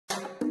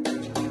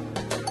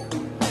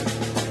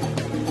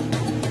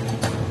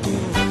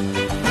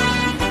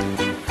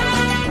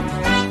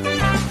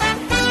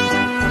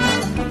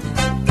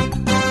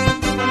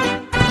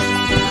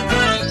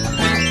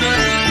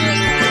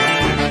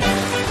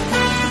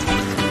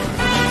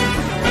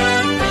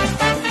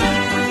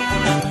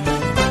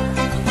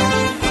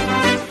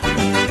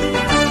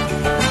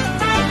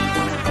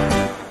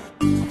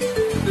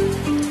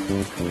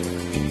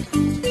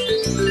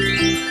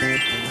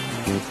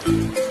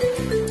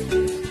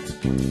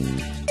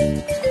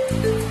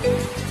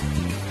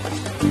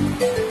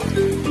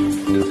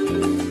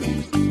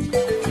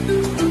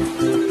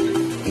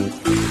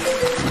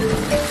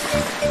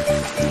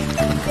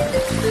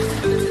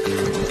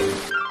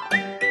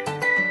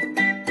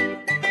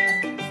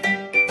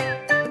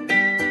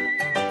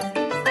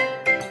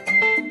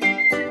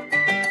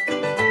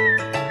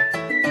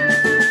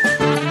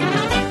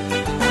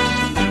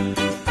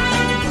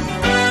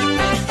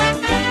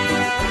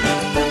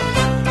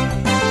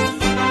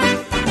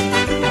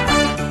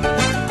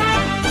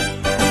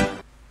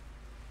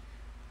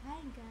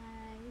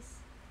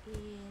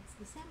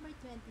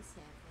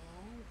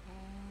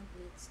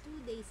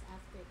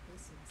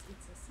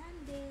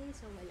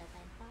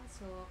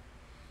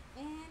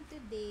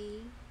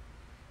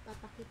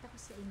papakita ko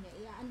sa inyo,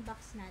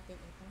 i-unbox natin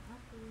itong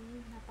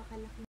aking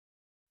napakalaking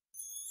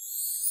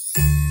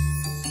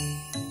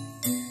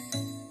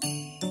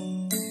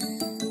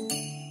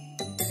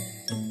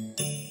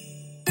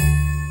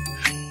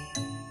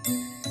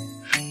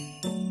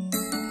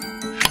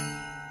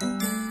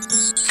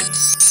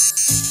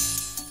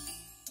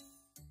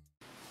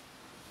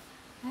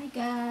Hi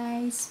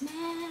guys!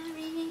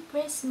 Merry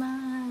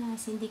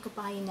Christmas! Hindi ko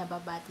pa kayo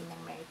nababati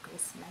ng Merry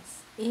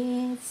Christmas.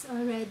 It's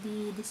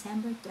already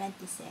December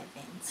 27.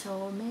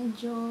 So,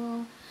 medyo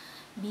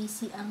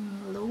busy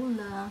ang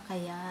lola.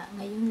 Kaya,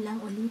 ngayon lang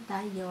ulit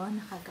tayo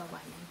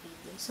nakagawa ng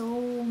video. So,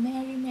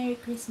 Merry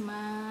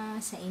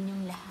Christmas sa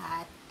inyong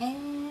lahat.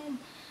 And,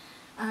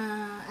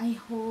 I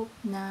hope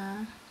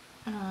na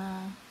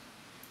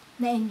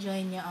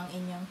na-enjoy nyo ang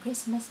inyong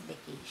Christmas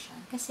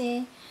vacation.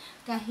 Kasi,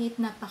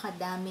 kahit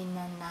napakadami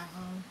na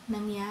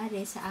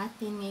nangyari sa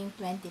atin ngayong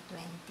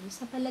 2020,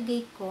 sa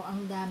palagay ko,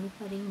 ang dami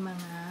pa rin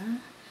mga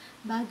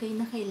bagay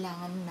na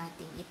kailangan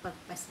nating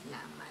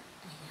ipagpasalamat.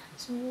 Ayan.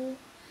 So,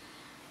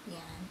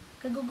 yan.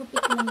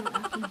 Kagugupit lang ng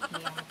aking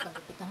hair.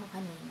 Nagpagupit ako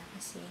kanina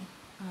kasi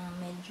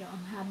medyo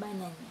ang haba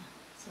na niya.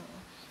 So,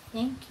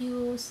 thank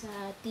you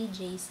sa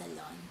TJ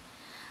Salon.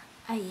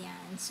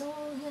 Ayan. So,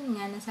 yun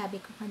nga, nasabi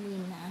ko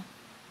kanina,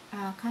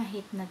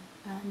 kahit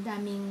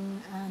daming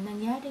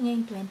nangyari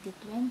ngayong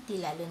 2020,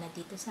 lalo na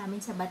dito sa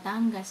amin sa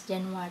Batangas,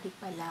 January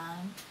pa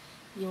lang,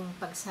 yung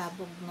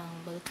pagsabog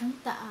ng Bulkang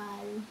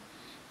Taal,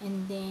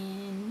 and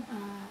then,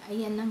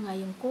 ayan na nga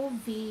yung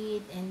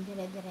COVID, and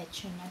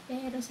dire-diretso na.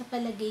 Pero sa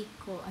palagay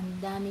ko,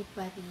 ang dami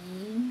pa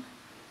rin,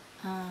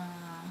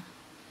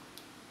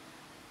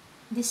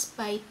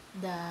 despite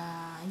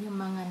yung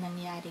mga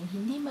nangyaring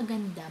hindi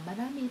maganda,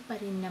 marami pa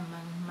rin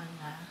namang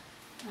mga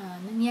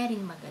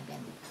nangyaring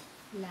magaganda.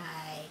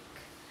 Like,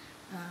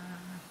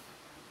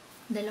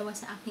 dalawa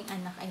sa aking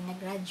anak ay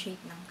nag-graduate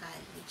ng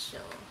college.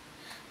 So,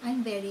 I'm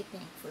very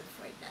thankful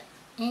for that.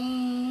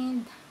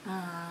 And,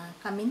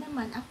 kami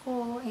naman,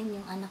 ako and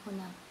yung anak ko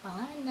na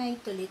panganay,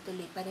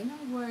 tuloy-tuloy pa rin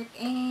ang work.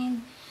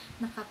 And,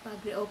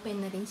 nakapag-reopen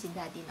na rin si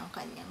daddy ng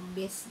kanyang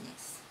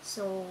business.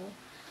 So,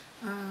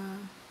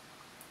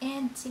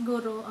 and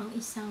siguro ang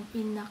isang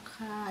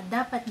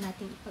dapat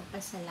nating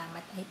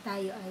ipagpasalamat ay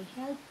tayo ay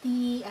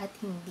healthy at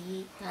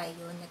hindi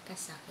tayo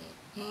nagkasakit.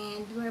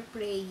 And we're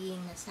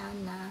praying na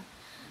sana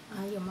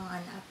yung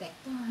mga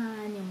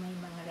naapektuhan, yung may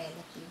mga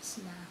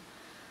relatives na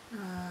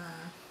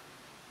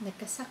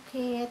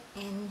nagkasakit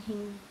and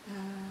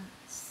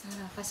sa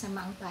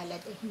kasamaang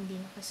palad ay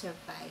hindi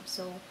nakasurvive.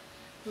 So,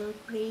 we're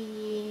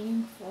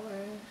praying for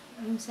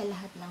yung sa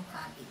lahat ng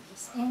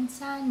families. And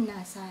sana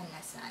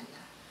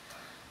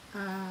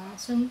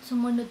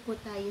sumunod po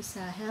tayo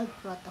sa health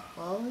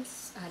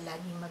protocols,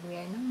 laging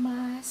mag-wear ng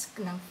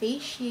mask, ng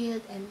face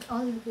shield, and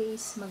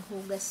always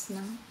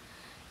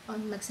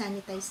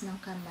mag-sanitize ng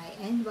kamay,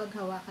 and wag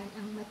hawakan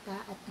ang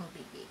mata at ang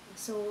bibig.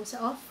 So,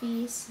 sa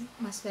office,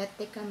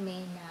 maswerte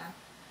kami na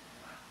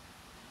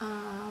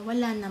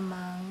wala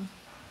namang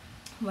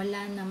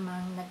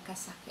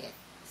nagkasakit.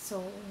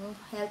 So,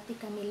 healthy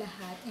kami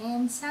lahat,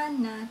 and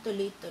sana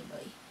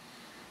tuloy-tuloy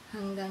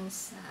hanggang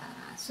sa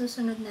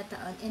susunod na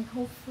taon, and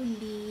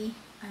hopefully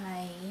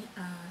ay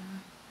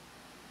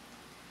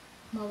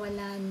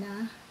mawala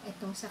na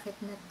itong sakit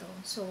na to.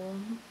 So,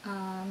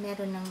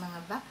 meron ng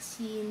mga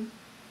vaccine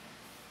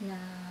na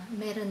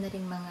meron na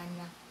ring mga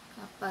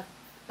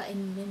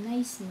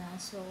nakapag-pa-immunize na.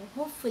 So,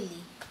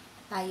 hopefully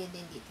tayo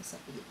din dito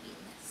sa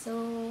Pilipinas.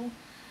 So,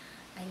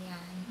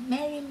 ayan.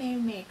 Merry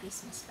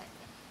Christmas pa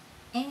din.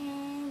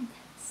 And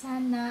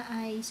sana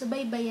ay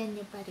subaybayan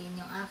nyo pa rin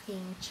yung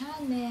aking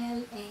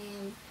channel,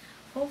 and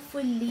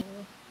hopefully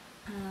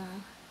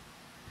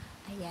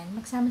ayan,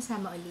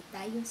 magsama-sama ulit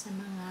tayo sa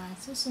mga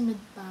susunod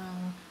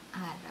pang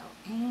araw.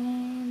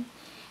 And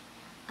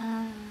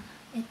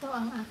ito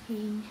ang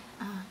aking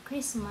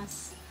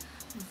Christmas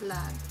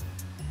vlog.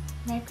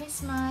 Merry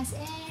Christmas,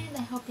 and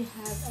I hope you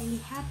have a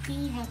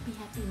happy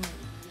New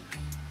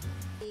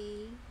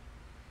Year.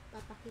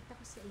 Papakita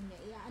ko sa inyo,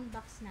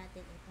 i-unbox natin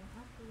itong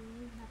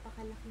aking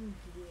napakalaking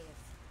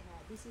gift.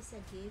 This is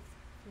a gift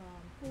from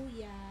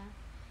Kuya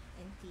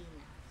and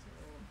Tina.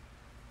 So,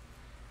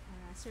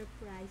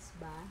 surprise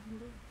ba?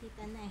 Hindi,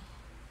 kita na eh.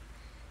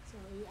 So,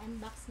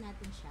 i-unbox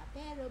natin siya.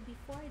 Pero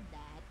before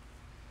that,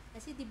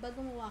 kasi diba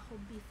gumawa ko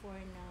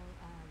before ng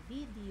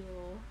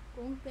video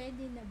kung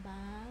pwede na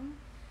bang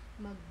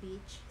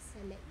mag-beach sa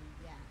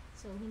Laiya.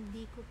 So,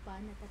 hindi ko pa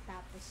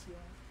natatapos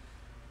yung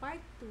part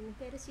 2,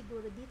 pero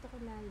siguro dito ko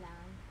na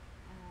lang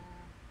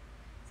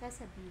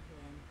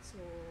sasabihin.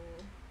 So,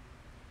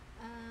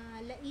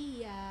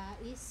 Laiya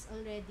is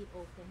already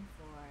open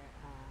for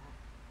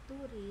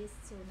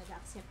tourists, so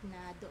nag-accept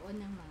na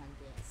doon ng mga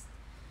guests.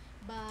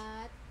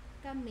 But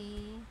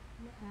kami,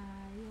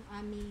 yung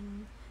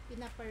aming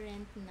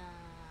pinaparent na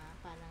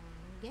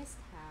parang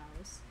guest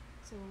house,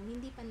 so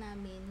hindi pa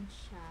namin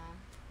siya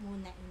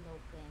muna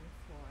in-open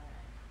for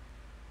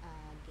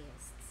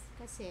guests.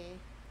 Kasi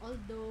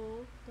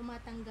although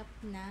tumatanggap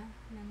na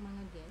ng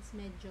mga guests,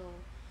 medyo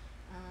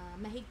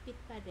mahigpit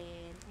pa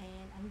rin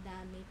and ang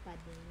dami pa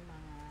din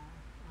mga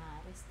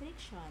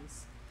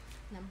restrictions.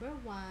 Number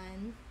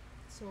 1,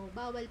 so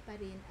bawal pa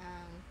rin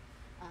ang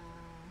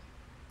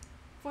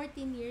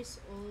 14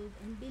 years old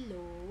and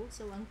below.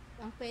 So ang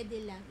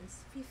pwede lang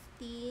is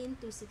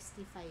 15 to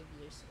 65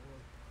 years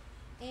old.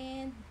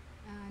 And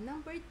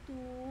number 2,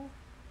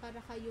 para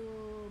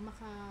kayo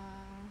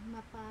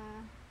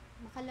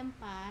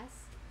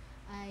makalampas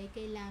ay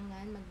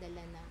kailangan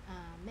magdala ng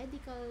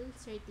medical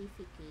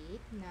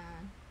certificate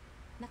na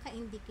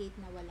naka-indicate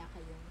na wala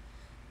kayong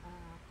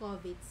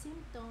COVID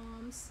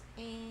symptoms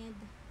and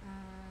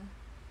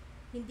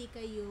hindi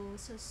kayo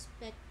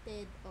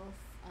suspected of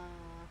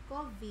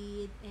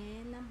COVID,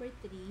 and number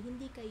 3,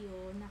 hindi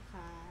kayo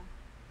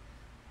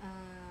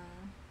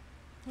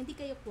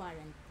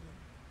quarantine.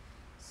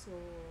 So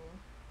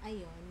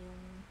ayun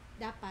yung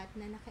dapat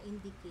na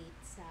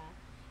naka-indicate sa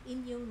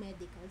inyong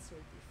medical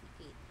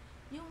certificate.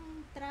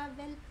 Yung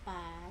travel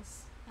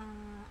pass,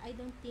 I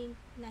don't think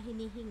na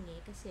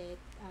hinihingi kasi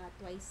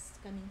twice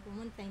kaming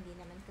pumunta, hindi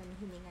naman kami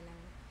hininga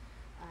ng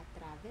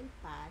travel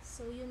pass.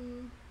 So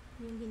yung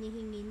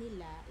hinihingi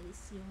nila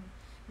is yung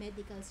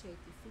medical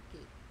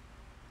certificate.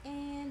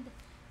 And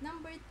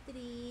number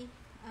 3,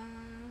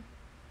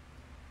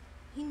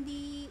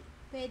 hindi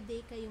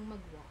pwede kayong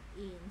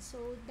mag-walk-in.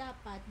 So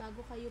dapat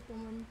bago kayo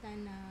pumunta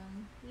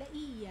ng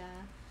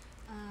Laiya,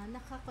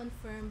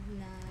 naka-confirm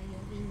na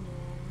yung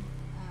inyong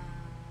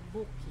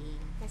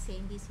booking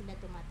kasi hindi sila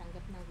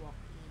tumatanggap ng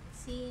walk-in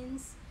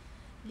since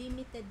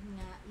limited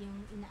nga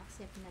yung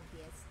ina-accept na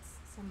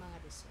guests sa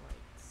mga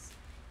resorts.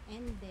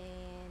 And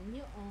then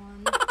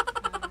yun,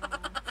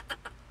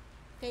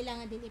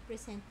 kailangan din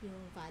i-present yung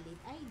valid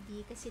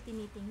ID kasi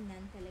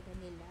tinitingnan talaga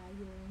nila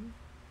yung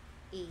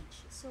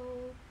age.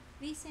 So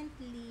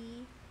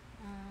recently,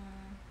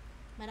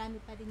 marami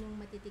pa rin yung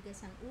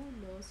matitigas ang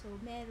ulo. So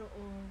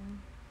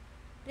merong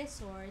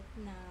resort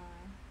na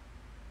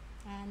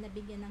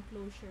nabigyan ng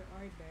closure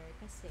order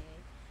kasi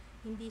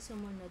hindi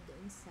sumunod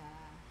doon sa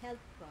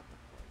health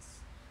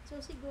protocols. So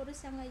siguro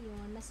sa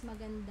ngayon, mas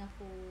maganda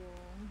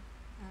kung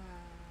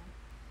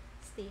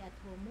stay at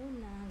home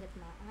muna hanggat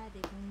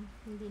maaari. Kung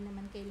hindi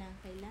naman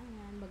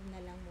kailangan, wag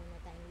na lang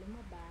muna tayong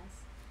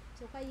lumabas.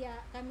 So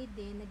kaya kami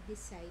din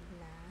nag-decide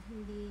na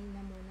hindi na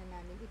muna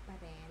namin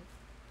iparent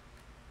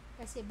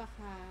kasi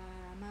baka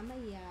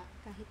mamaya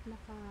kahit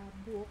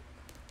naka-book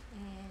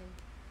and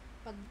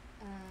pag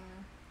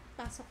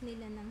pasok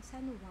nila ng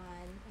San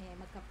Juan,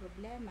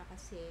 magka-problema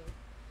kasi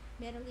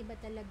merong iba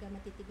talaga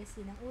matitigas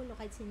din ang ulo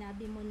kahit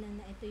sinabi mo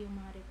na ito yung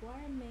mga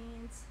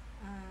requirements,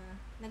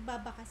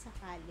 nagbabaka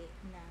sakali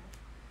na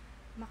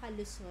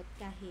makalusot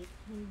kahit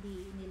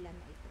hindi nila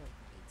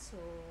ma-provide.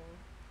 So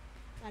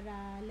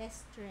para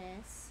less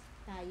stress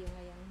tayo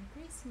ngayong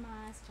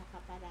Christmas, tsaka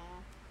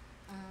para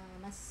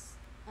mas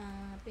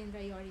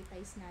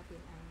prioritize natin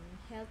ang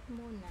health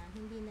muna,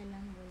 hindi na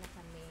lang muna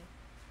kami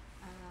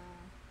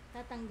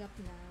tatanggap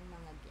ng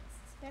mga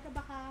guests. Pero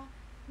baka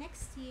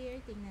next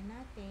year, tingnan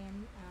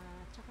natin,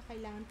 tsaka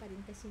kailangan pa rin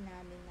kasi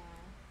namin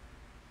na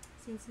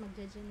since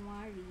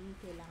magja-January,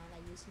 kailangan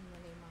ayusin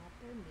muna yung mga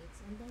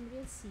permits and then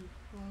we'll see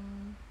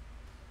kung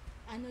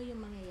ano yung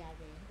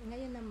mangyayari.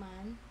 Ngayon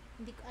naman,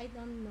 I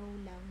don't know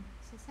lang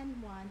sa San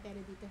Juan, pero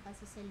dito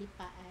kasi sa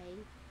Lipa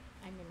ay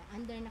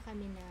under na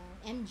kami ng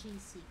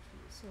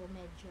MGCQ. So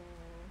medyo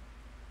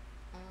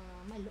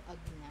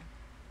maluag na.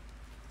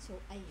 So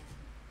ayan.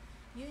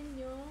 Yun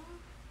yung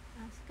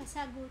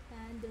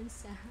kasagutan doon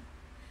sa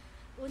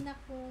una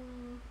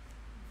kong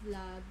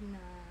vlog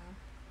na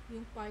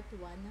yung part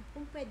 1 na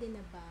kung pwede na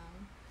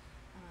bang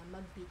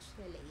mag-beach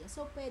sa Laiya.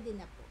 So pwede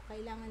na po.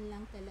 Kailangan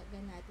lang talaga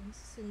natin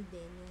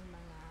sundin yung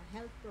mga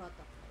health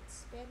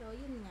protocols. Pero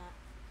yun nga,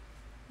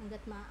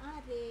 hanggat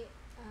maaari,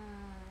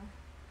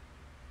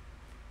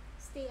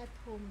 stay at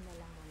home na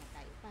lang muna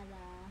tayo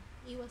para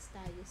iwas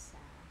tayo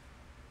sa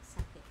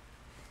sakit.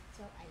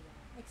 So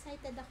ayan,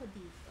 excited ako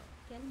dito.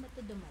 Kailan ba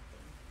ito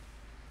dumating?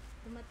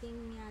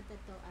 Dumating yata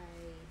to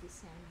ay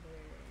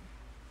December.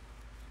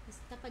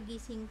 Basta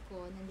pagising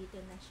ko, nandito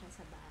na siya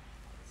sa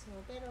bahay. So,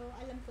 pero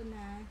alam ko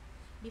na,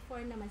 before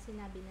naman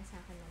sinabi na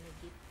sa akin na may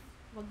gift.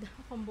 Huwag na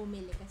akong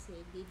bumili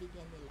kasi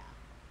bibigyan nila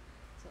ako.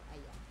 So,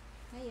 ayan.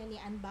 Ngayon,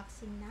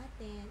 i-unboxing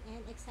natin.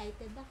 And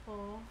excited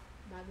ako.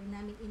 Bago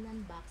namin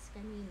in-unbox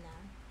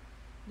kanina,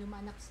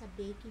 dumaan ako sa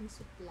baking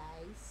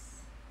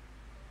supplies.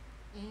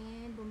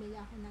 And bumili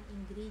ako ng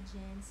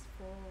ingredients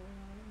for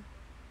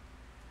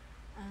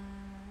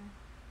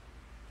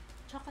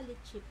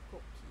chocolate chip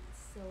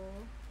cookies.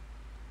 So,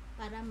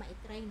 para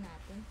ma-try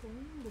natin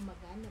kung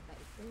gumagana ba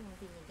ito yung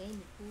binigay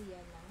ni Kuya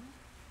na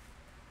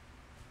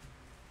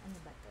ano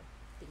ba to?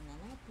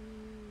 Tingnan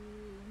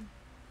natin.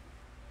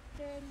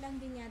 Pero lang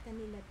din yata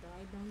nila to.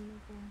 I don't know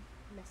kung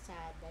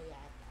Lazada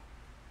yata.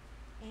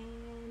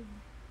 And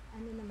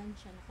ano naman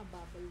siya,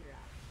 naka-bubble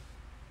wrap.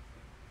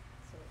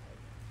 So,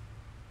 ayun.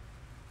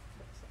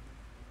 Buksan.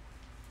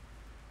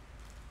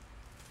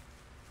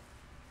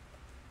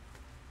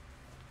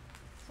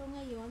 So,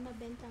 ngayon,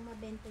 mabenta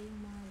yung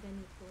mga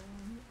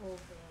ganitong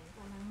oven.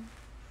 Parang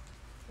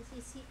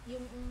Kasi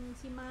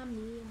si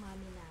mami, yung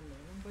mami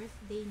namin, yung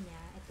birthday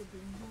niya, ito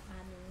din yung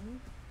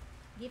aming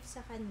gift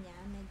sa kanya.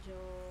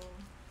 Medyo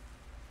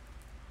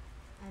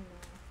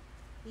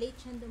late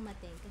siyang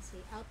dumating kasi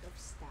out of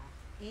stock.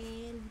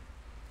 And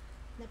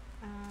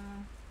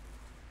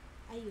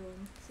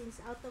ayun,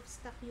 since out of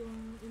stock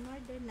yung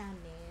in-order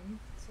namin,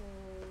 so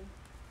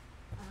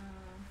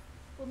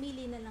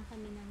pumili na lang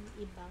kami ng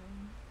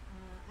ibang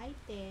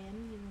item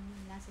yung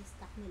nasa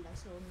stock nila.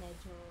 So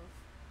medyo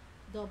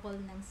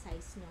double ng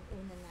size nung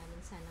una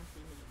namin sanang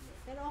pinili.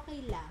 Pero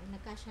okay lang,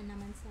 nagkasya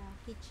naman sa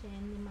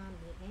kitchen ni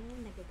mami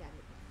and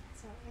nagagamit na niya.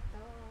 So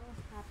ito,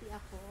 happy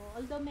ako.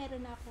 Although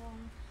meron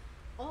akong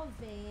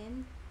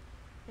oven,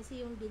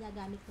 kasi yung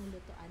ginagamit ng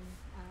lutuan,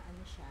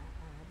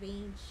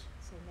 range.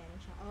 So meron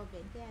siyang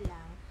oven, kaya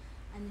lang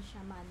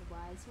siya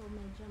manual. So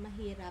medyo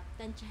mahirap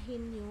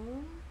tansyahin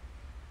yung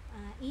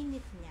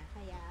init niya.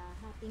 Kaya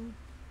happy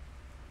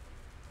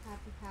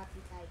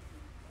tayo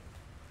dito.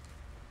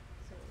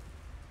 So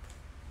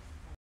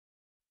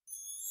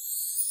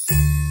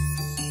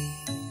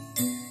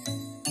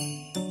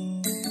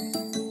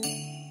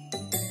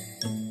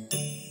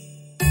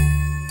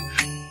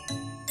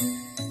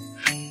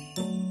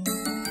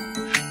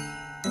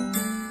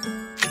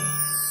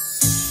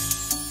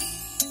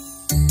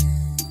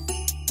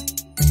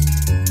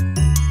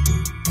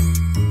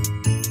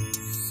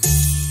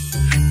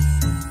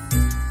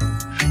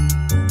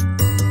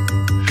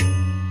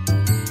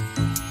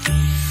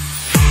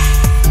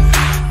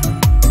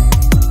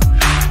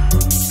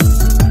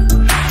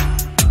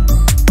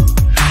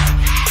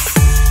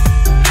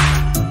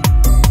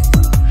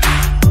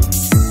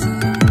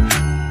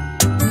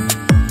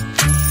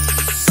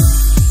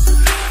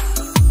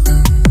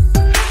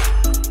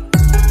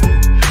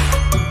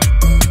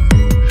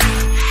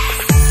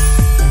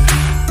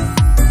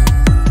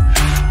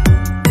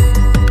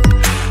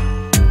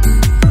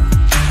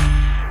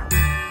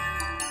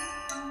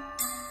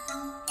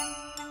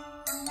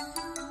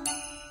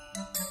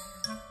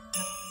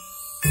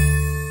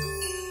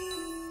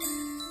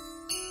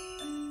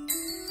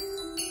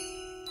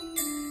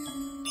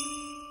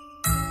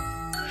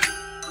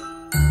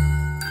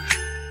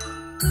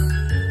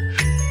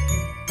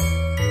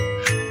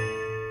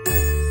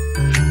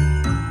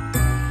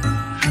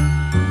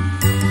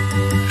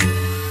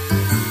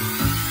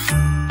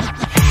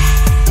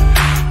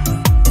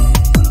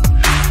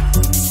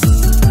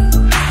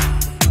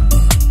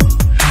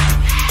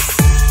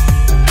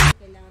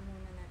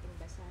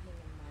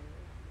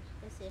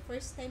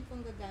first time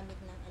kong gagamit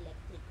ng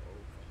electric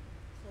oven.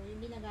 So,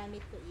 yung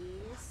ginagamit ko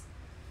is,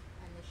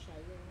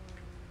 yung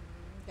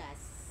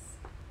gas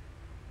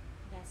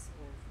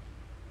oven.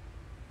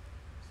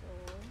 So,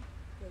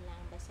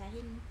 kailangan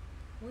basahin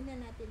muna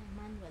natin ang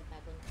manual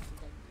bago natin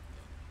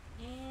gamitin.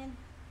 And,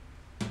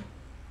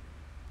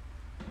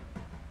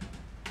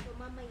 so,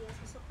 mamaya,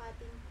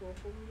 susukatin ko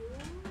kung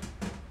yung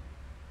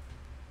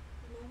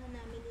kinuha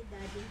namin ni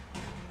Daddy.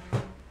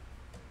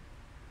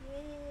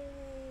 Yay!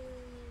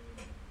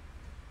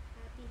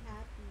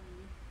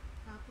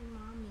 Happy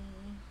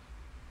mommy.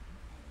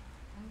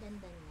 Ayan, ang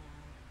ganda niya.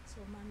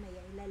 So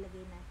mamaya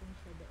ilalagay natin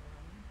siya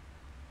doon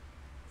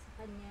sa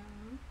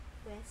kanyang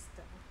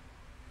pwesto.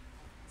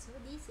 So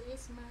this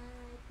is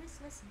my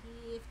Christmas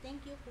gift.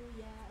 Thank you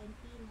Kuya and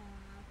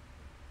Peanut.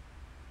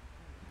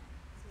 Ayan.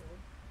 So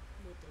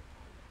luto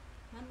tayo.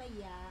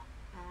 Mamaya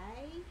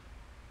ay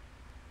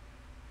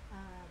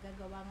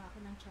gagawa nga ako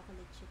ng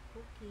chocolate chip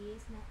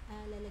cookies na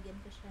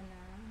lalagyan ko siya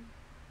ng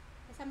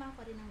kasama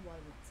ko rin ng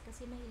walnuts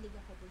kasi mahilig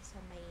ako dun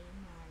sa may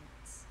mga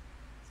nuts.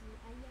 So,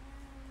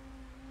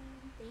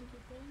 ayan. Thank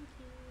you.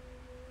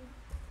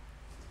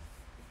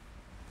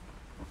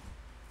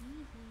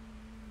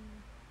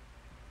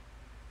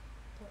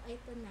 So,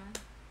 ito na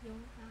yung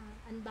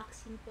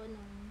unboxing ko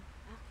ng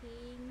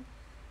aking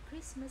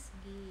Christmas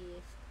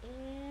gift.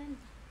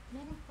 And,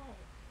 meron pa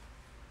eh.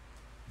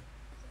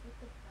 So,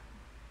 ito pa.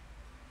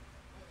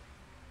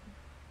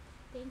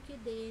 Thank you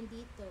din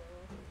dito.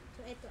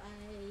 So, ito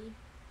ay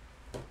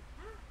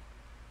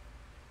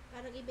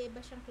parang iba-iba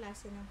siyang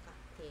klase ng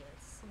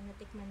cocktails. So,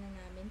 natikman na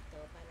namin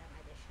to. Parang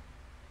siya.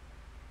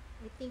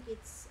 I think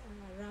it's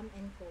rum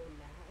and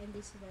cola. And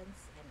this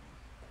one's,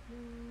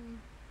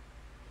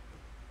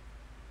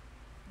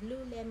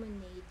 blue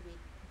lemonade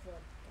with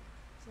vodka.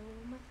 So,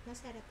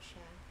 masarap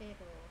siya.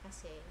 Pero,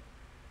 kasi,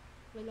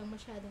 walang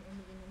masyadong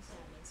umiinom sa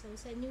amin. So,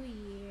 sa New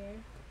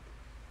Year,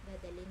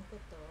 dadalhin ko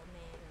to.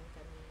 Meron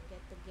kami get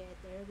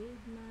together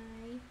with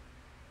my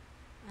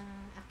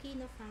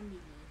Aquino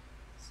family.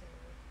 So,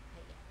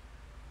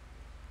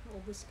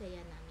 maubos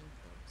kaya namin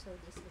to. So,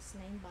 this is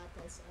 9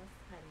 bottles of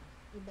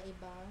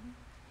iba-ibang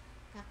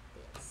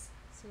cocktails.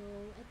 So,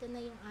 ito na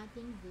yung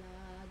ating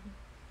vlog.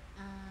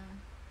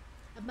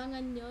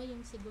 Abangan nyo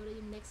siguro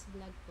yung next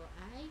vlog ko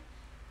ay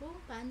kung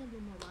paano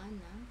gumawa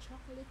ng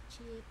chocolate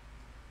chip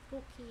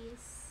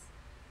cookies.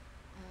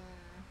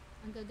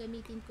 Ang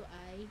gagamitin ko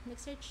ay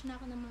nag-search na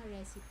ako ng mga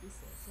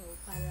recipes eh. So,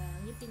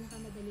 parang yung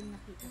pinakamadaling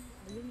nakita ko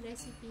ay yung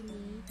recipe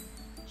ni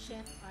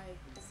Chef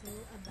RV. So,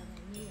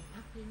 abangan nyo yung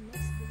aking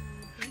next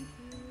vlog. Thank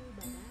you.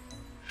 Bye-bye.